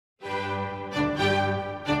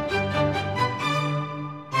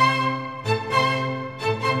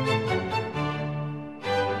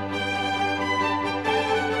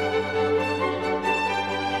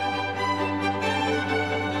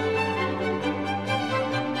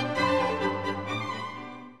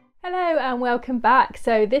and welcome back.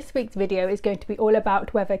 So this week's video is going to be all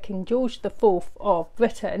about whether King George IV of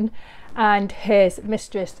Britain and his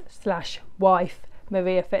mistress slash wife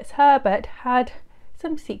Maria Fitzherbert had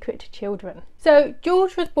some secret children. So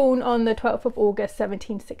George was born on the 12th of August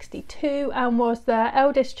 1762 and was the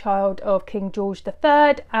eldest child of King George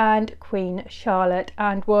III and Queen Charlotte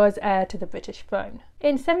and was heir to the British throne.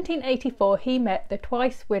 In 1784 he met the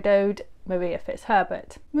twice widowed Maria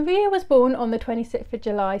Fitzherbert. Maria was born on the 26th of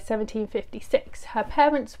July 1756. Her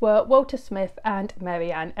parents were Walter Smith and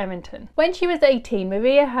Mary Ann Errington. When she was 18,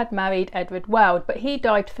 Maria had married Edward Weld, but he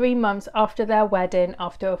died 3 months after their wedding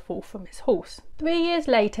after a fall from his horse. 3 years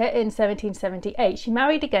later, in 1778, she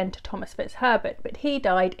married again to Thomas Fitzherbert, but he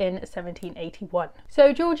died in 1781.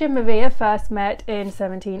 So George and Maria first met in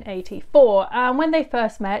 1784, and when they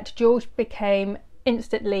first met, George became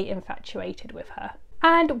instantly infatuated with her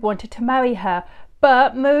and wanted to marry her,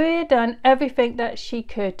 but Maria done everything that she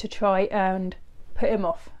could to try and put him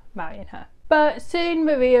off marrying her. But soon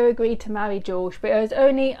Maria agreed to marry George, but it was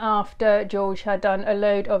only after George had done a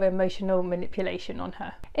load of emotional manipulation on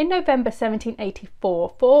her. In November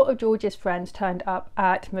 1784, 4 of George's friends turned up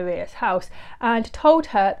at Maria's house and told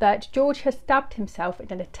her that George had stabbed himself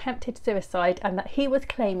in an attempted suicide and that he was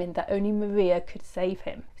claiming that only Maria could save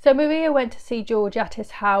him. So Maria went to see George at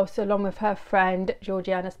his house along with her friend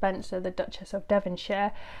Georgiana Spencer, the Duchess of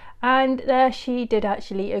Devonshire, and there she did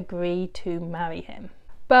actually agree to marry him.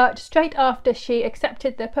 But straight after she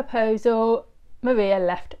accepted the proposal, Maria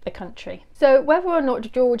left the country. So whether or not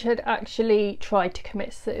George had actually tried to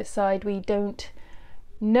commit suicide, we don't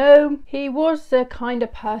know. He was the kind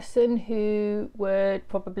of person who would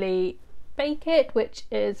probably fake it, which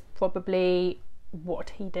is probably what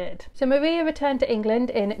he did. So Maria returned to England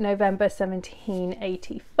in November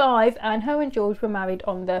 1785 and her and George were married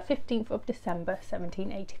on the 15th of December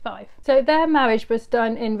 1785. So their marriage was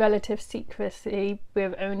done in relative secrecy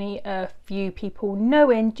with only a few people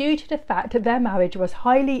knowing, due to the fact that their marriage was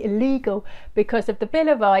highly illegal because of the Bill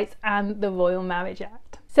of Rights and the Royal Marriage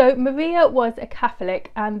Act. So Maria was a Catholic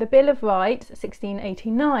and the Bill of Rights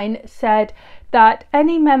 1689 said that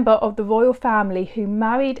any member of the royal family who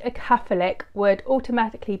married a Catholic would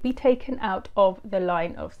automatically be taken out of the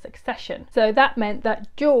line of succession. So that meant that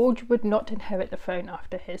George would not inherit the throne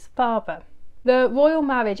after his father. The Royal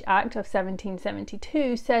Marriage Act of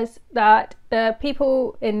 1772 says that the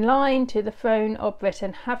people in line to the throne of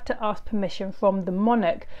Britain have to ask permission from the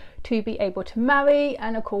monarch to be able to marry,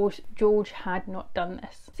 and of course George had not done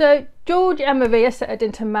this. So George and Maria settled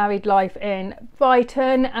into married life in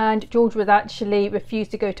Brighton, and George would actually refuse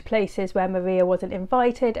to go to places where Maria wasn't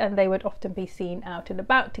invited, and they would often be seen out and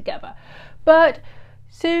about together. But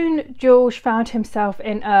soon George found himself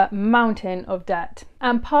in a mountain of debt,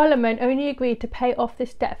 and Parliament only agreed to pay off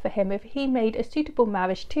this debt for him if he made a suitable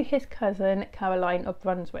marriage to his cousin Caroline of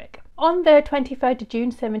Brunswick. On the 23rd of June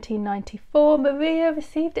 1794, Maria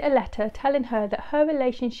received a letter telling her that her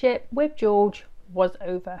relationship with George was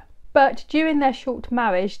over. But during their short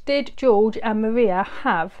marriage, did George and Maria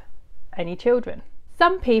have any children?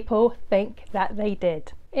 Some people think that they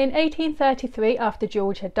did. In 1833, after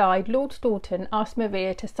George had died, Lord Staunton asked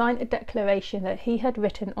Maria to sign a declaration that he had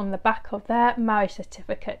written on the back of their marriage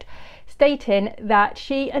certificate, stating that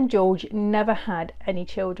she and George never had any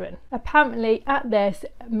children. Apparently, at this,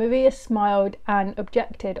 Maria smiled and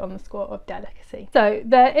objected on the score of delicacy. So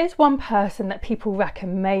there is one person that people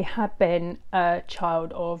reckon may have been a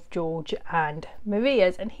child of George and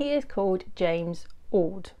Maria's, and he is called James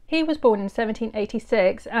Ord. He was born in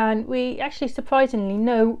 1786 and we actually surprisingly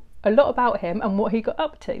know a lot about him and what he got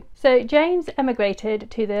up to. So James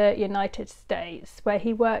emigrated to the United States where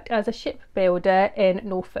he worked as a shipbuilder in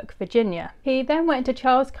Norfolk, Virginia. He then went to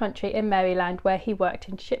Charles County in Maryland where he worked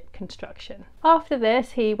in ship construction. After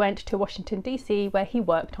this he went to Washington DC where he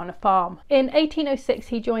worked on a farm. In 1806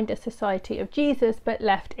 he joined the Society of Jesus but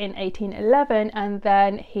left in 1811, and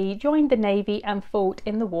then he joined the Navy and fought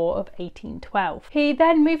in the War of 1812. He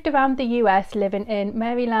then moved around the US, living in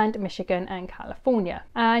Maryland, Michigan and California,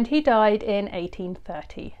 and he died in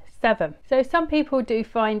 1837. So some people do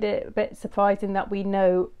find it a bit surprising that we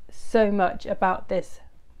know so much about this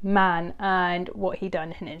man and what he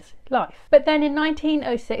done in his life. But then in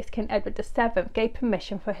 1906 King Edward VII gave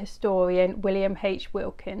permission for historian William H.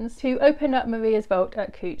 Wilkins to open up Maria's vault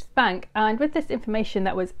at Coutts Bank, and with this information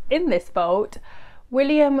that was in this vault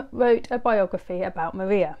William wrote a biography about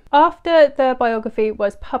Maria. After the biography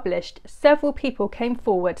was published, several people came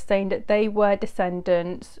forward saying that they were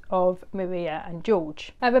descendants of Maria and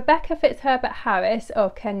George. Rebecca Fitzherbert Harris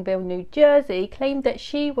of Kenville, New Jersey, claimed that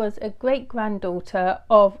she was a great-granddaughter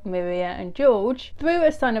of Maria and George through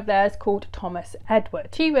a son of theirs called Thomas Edward.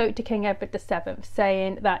 She wrote to King Edward VII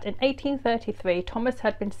saying that in 1833 Thomas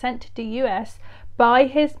had been sent to the US by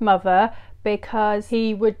his mother because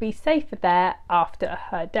he would be safer there after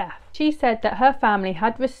her death. She said that her family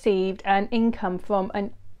had received an income from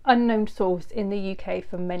an unknown source in the UK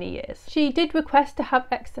for many years. She did request to have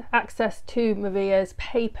access to Maria's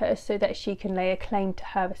papers so that she can lay a claim to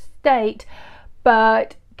her estate,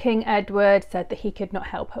 but King Edward said that he could not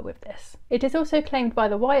help her with this. It is also claimed by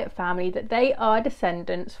the Wyatt family that they are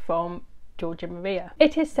descendants from George and Maria.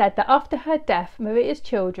 It is said that after her death, Maria's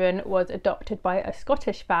children was adopted by a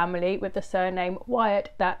Scottish family with the surname Wyatt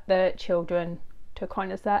that the children took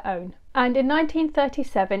on as their own. And in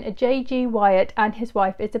 1937, J.G. Wyatt and his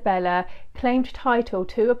wife Isabella claimed title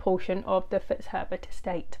to a portion of the Fitzherbert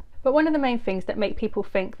estate. But one of the main things that make people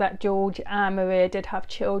think that George and Maria did have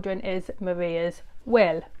children is Maria's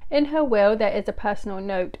will. In her will, there is a personal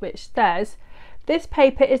note which says, "This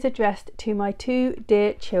paper is addressed to my two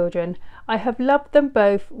dear children. I have loved them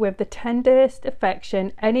both with the tenderest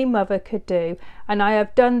affection any mother could do, and I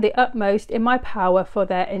have done the utmost in my power for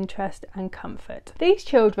their interest and comfort." These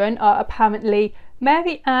children are apparently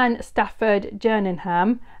Mary Ann Stafford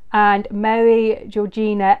Jerningham and Mary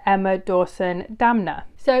Georgina Emma Dawson Damner.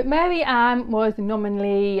 So Mary Ann was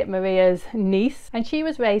nominally Maria's niece, and she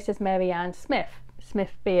was raised as Mary Ann Smith,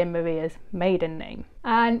 Smith being Maria's maiden name.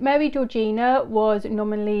 And Mary Georgina was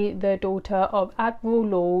nominally the daughter of Admiral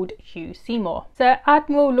Lord Hugh Seymour. So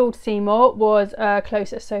Admiral Lord Seymour was a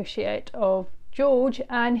close associate of George,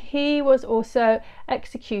 and he was also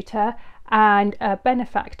executor and a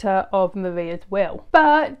benefactor of Maria's will.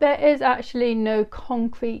 But there is actually no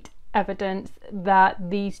concrete evidence that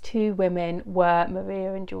these two women were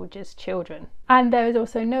Maria and George's children. And there is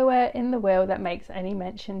also nowhere in the will that makes any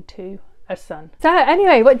mention to a son. So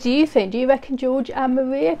anyway, what do you think? Do you reckon George and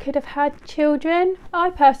Maria could have had children?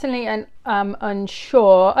 I personally am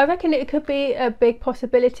unsure. I reckon it could be a big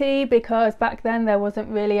possibility because back then there wasn't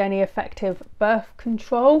really any effective birth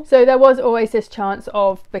control, so there was always this chance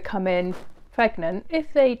of becoming pregnant.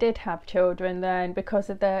 If they did have children, then because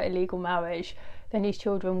of their illegal marriage, then these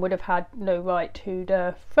children would have had no right to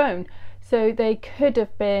the throne, so they could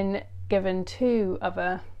have been given to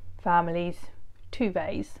other families, two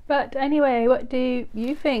ways. But anyway, what do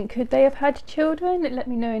you think? Could they have had children? Let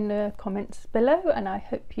me know in the comments below, and I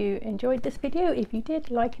hope you enjoyed this video. If you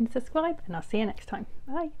did, like and subscribe, and I'll see you next time.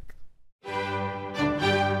 Bye.